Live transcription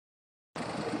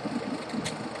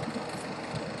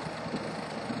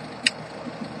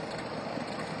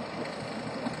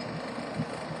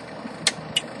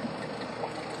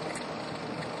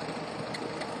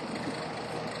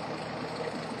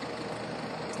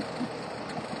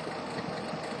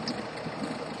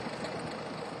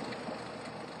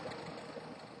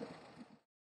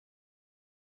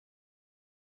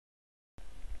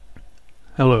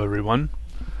Hello everyone,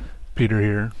 Peter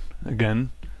here again.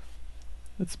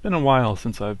 It's been a while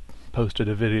since I've posted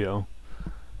a video.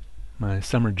 My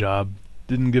summer job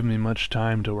didn't give me much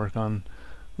time to work on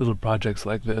little projects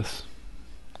like this.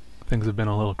 Things have been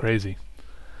a little crazy.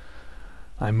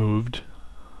 I moved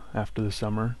after the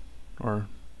summer, or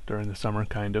during the summer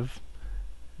kind of,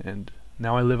 and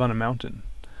now I live on a mountain.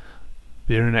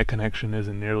 The internet connection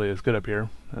isn't nearly as good up here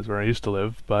as where I used to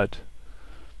live, but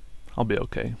I'll be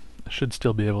okay. I should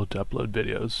still be able to upload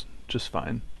videos just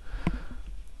fine.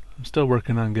 I'm still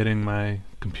working on getting my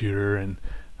computer and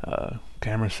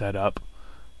camera set up,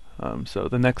 so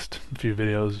the next few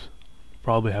videos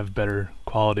probably have better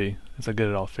quality as I get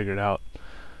it all figured out.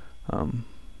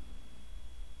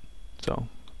 So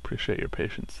appreciate your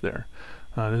patience there.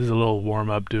 This is a little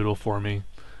warm-up doodle for me.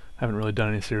 I haven't really done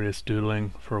any serious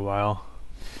doodling for a while.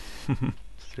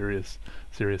 serious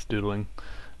doodling.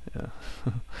 Yeah.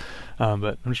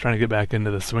 But I'm just trying to get back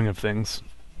into the swing of things.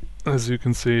 As you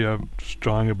can see, I'm just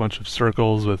drawing a bunch of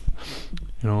circles with,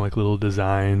 like little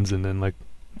designs, and then like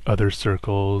other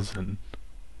circles and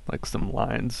like some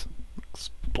lines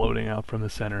exploding out from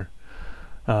the center.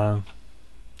 Also,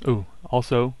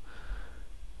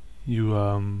 you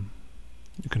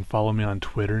can follow me on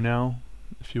Twitter now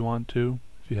if you want to.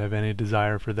 If you have any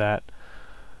desire for that.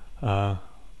 I'm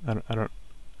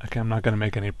not going to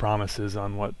make any promises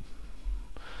on what's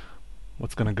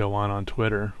going to go on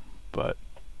Twitter, but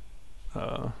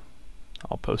I'll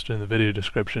post it in the video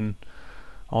description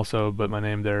also. But my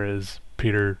name there is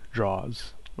Peter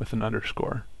Draws with an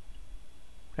underscore,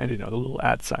 and the little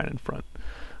 @ sign in front.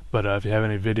 But if you have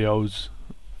any videos,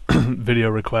 video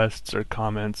requests or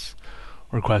comments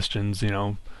or questions,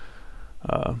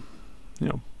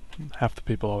 half the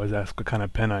people always ask what kind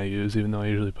of pen I use, even though I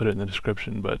usually put it in the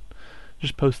description. But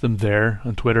just post them there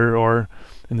on Twitter or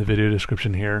in the video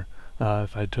description here.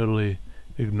 If I totally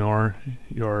ignore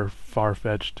your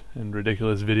far-fetched and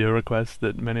ridiculous video requests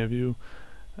that many of you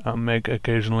make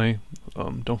occasionally,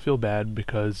 don't feel bad,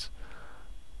 because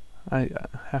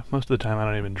most of the time I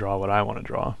don't even draw what I want to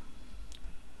draw.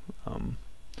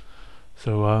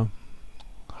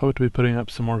 Hope to be putting up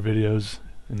some more videos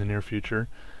in the near future,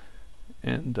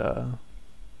 and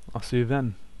I'll see you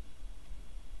then.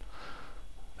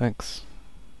 Thanks.